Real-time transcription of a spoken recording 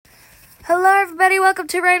Hello everybody, welcome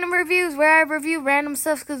to Random Reviews, where I review random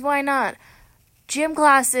stuff because why not? Gym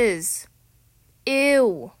classes.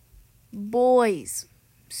 Ew. Boys.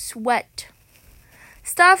 Sweat.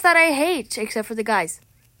 Stuff that I hate, except for the guys.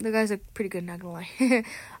 The guys are pretty good, not gonna lie.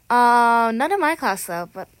 None of my class though,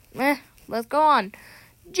 but let's go on.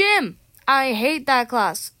 Gym. I hate that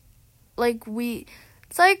class.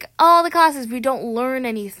 It's like all the classes, we don't learn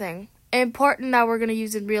anything important that we're gonna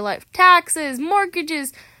use in real life. Taxes,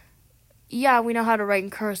 mortgages. Yeah, we know how to write in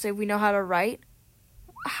cursive. We know how to write.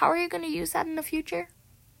 How are you going to use that in the future?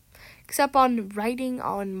 Except on writing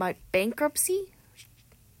on my bankruptcy?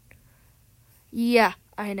 Yeah,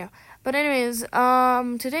 I know. But anyways,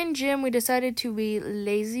 today in gym, we decided to be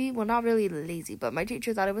lazy. Well, not really lazy, but my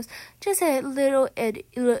teacher thought it was just a little,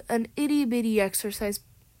 an itty-bitty exercise.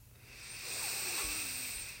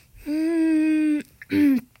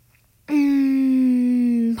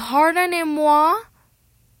 Pardonnez-moi.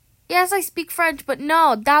 Yes, I speak French, but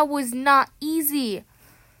no, that was not easy.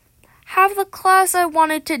 Half the class I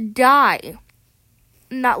wanted to die.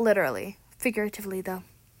 Not literally, figuratively though.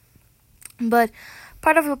 But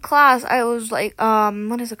part of the class, I was like,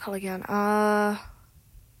 what is it called again? Pardon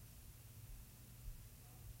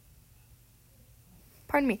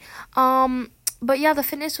me. But yeah, the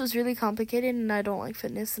fitness was really complicated, and I don't like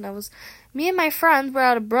fitness. And me and my friends were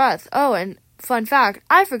out of breath. Oh, and fun fact,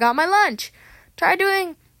 I forgot my lunch. Try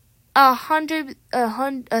doing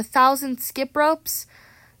 1,000 skip ropes,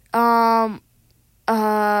 the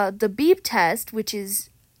beep test, which is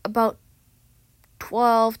about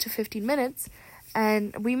 12 to 15 minutes,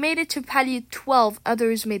 and we made it to palier 12,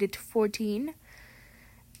 others made it to 14,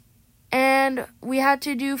 and we had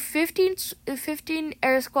to do 15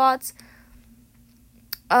 air squats,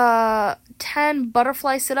 10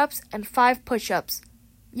 butterfly sit-ups, and 5 push-ups.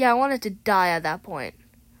 Yeah, I wanted to die at that point.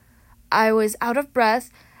 I was out of breath.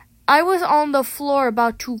 I was on the floor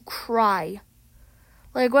about to cry.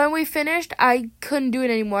 Like, when we finished, I couldn't do it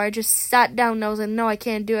anymore. I just sat down and I was like, no, I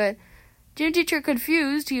can't do it. Gym teacher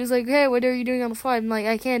confused. He was like, hey, what are you doing on the floor? I'm like,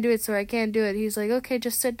 I can't do it, sir. I can't do it. He's like, okay,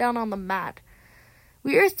 just sit down on the mat.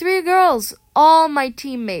 We are 3 girls, all my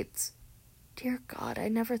teammates. Dear God, I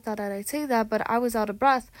never thought I'd say that, but I was out of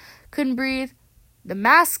breath. Couldn't breathe. The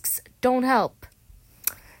masks don't help.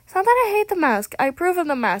 It's not that I hate the mask. I approve of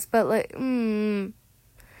the mask, but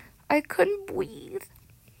I couldn't breathe.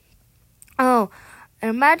 Oh,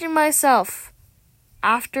 imagine myself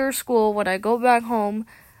after school when I go back home.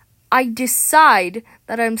 I decide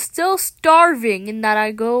that I'm still starving and that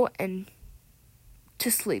I go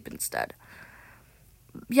to sleep instead.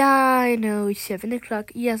 Yeah, I know, 7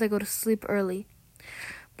 o'clock. Yes, I go to sleep early.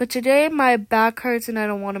 But today my back hurts and I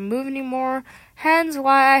don't want to move anymore. Hence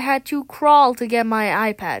why I had to crawl to get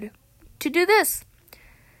my iPad to do this.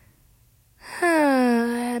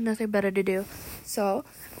 I had nothing better to do. So,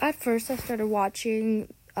 at first I started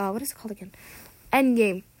watching, what is it called again?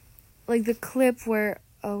 Endgame. Like the clip where,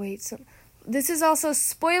 this is also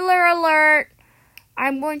spoiler alert.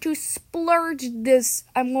 I'm going to splurge this.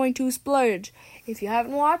 I'm going to splurge. If you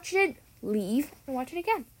haven't watched it, leave and watch it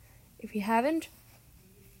again. If you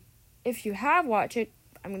have watched it,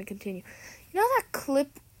 I'm going to continue. You know that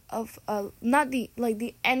clip of, not the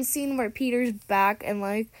end scene where Peter's back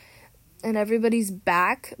and everybody's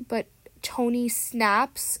back, but Tony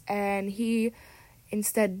snaps and he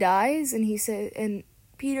instead dies, and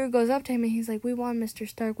Peter goes up to him and he's like, we won, Mr.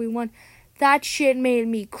 Stark, we won. That shit made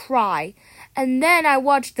me cry. And then I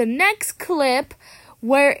watched the next clip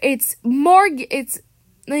where it's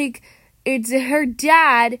her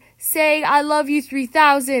dad saying, I love you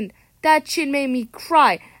 3000. That shit made me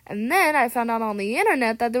cry. And then I found out on the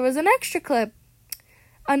internet that there was an extra clip.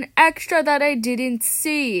 An extra that I didn't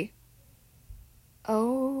see.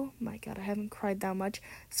 Oh my God, I haven't cried that much.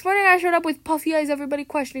 This morning I showed up with puffy eyes, everybody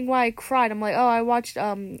questioning why I cried. I'm like, I watched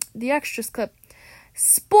the extras clip.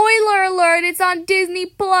 Spoiler alert, it's on Disney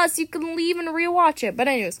Plus. You can leave and rewatch it. But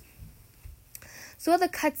anyways. So what the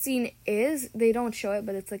cutscene is, they don't show it,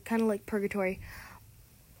 but it's kind of like purgatory.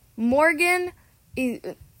 Morgan is...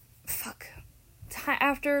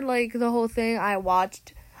 After the whole thing, I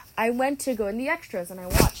went to go in the extras and I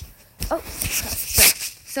watched.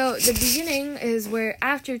 So the beginning is where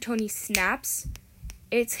after Tony snaps,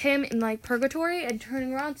 it's him in purgatory and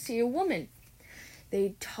turning around to see a woman.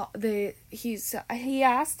 He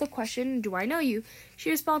asked the question, do I know you? She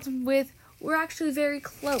responds with, we're actually very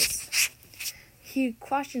close. He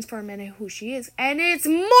questions for a minute who she is, and it's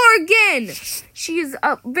Morgan! She's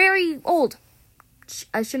very old.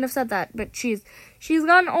 I shouldn't have said that, but she's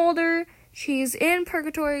gotten older. She's in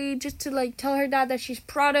purgatory just to tell her dad that she's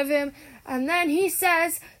proud of him. And then he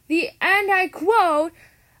says, and I quote,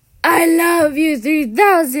 I love you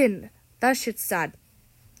 3000. That shit's sad.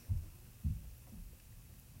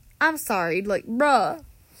 I'm sorry, like, bruh.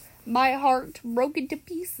 My heart broke into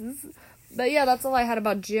pieces. But yeah, that's all I had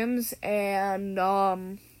about gyms and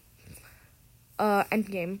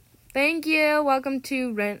Endgame. Thank you. Welcome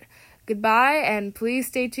to Rent. Goodbye, and please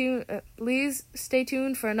stay tuned. Please stay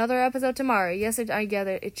tuned for another episode tomorrow. Yes, I get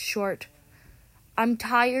it. It's short. I'm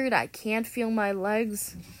tired. I can't feel my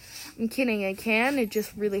legs. I'm kidding. I can. It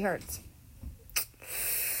just really hurts.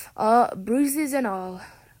 Bruises and all.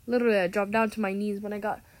 Literally, I dropped down to my knees when I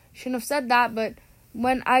got. Shouldn't have said that, but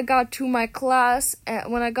when I got to my class,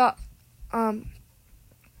 when I got outside,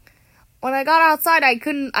 I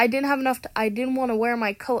didn't have enough. I didn't want to wear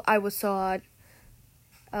my coat. I was so hot.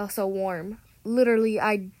 So warm. Literally,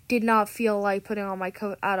 I did not feel like putting on my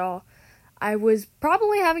coat at all. I was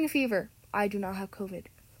probably having a fever. I do not have COVID.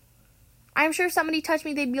 I'm sure somebody touched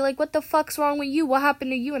me, they'd be like, what the fuck's wrong with you? What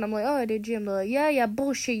happened to you? And I'm like, oh, I did gym. They're like, yeah,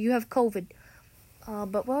 bullshit, you have COVID.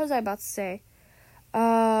 But what was I about to say?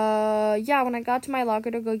 Yeah, when I got to my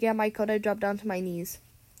locker to go get my coat, I dropped down to my knees.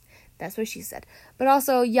 That's what she said. But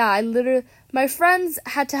also, yeah, my friends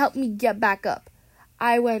had to help me get back up.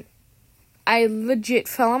 I legit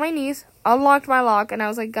fell on my knees, unlocked my lock, and I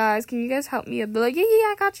was like, guys, can you guys help me? They're like, yeah,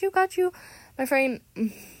 I got you. My friend,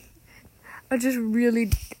 I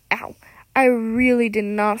really did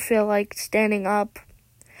not feel like standing up.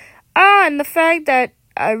 And the fact that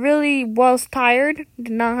I really was tired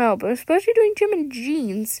did not help, especially doing gym in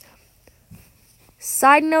jeans.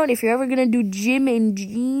 Side note, if you're ever going to do gym in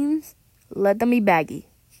jeans, let them be baggy.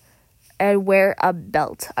 And wear a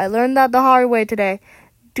belt. I learned that the hard way today.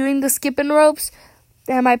 Doing the skipping ropes,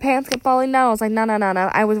 and my pants kept falling down. I was like, no.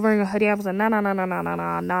 I was wearing a hoodie. I was like,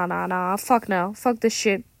 no. Fuck no. Fuck this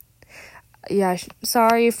shit. Yeah,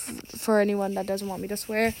 sorry for anyone that doesn't want me to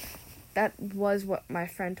swear. That was what my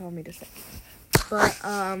friend told me to say. But,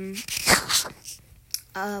 what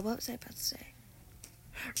was I about to say?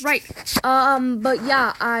 Right. But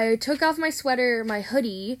yeah, I took off my sweater, my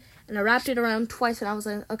hoodie, and I wrapped it around twice, and I was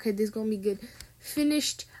like, okay, this is gonna be good.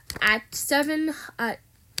 Finished at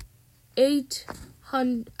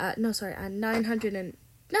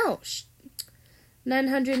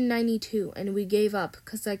 992, and we gave up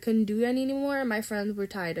because I couldn't do it anymore, and my friends were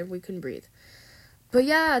tired and we couldn't breathe. But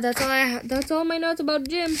yeah, that's all my notes about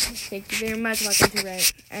gym. Thank you very much. Welcome to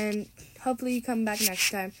Rent, and hopefully you come back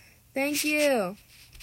next time. Thank you.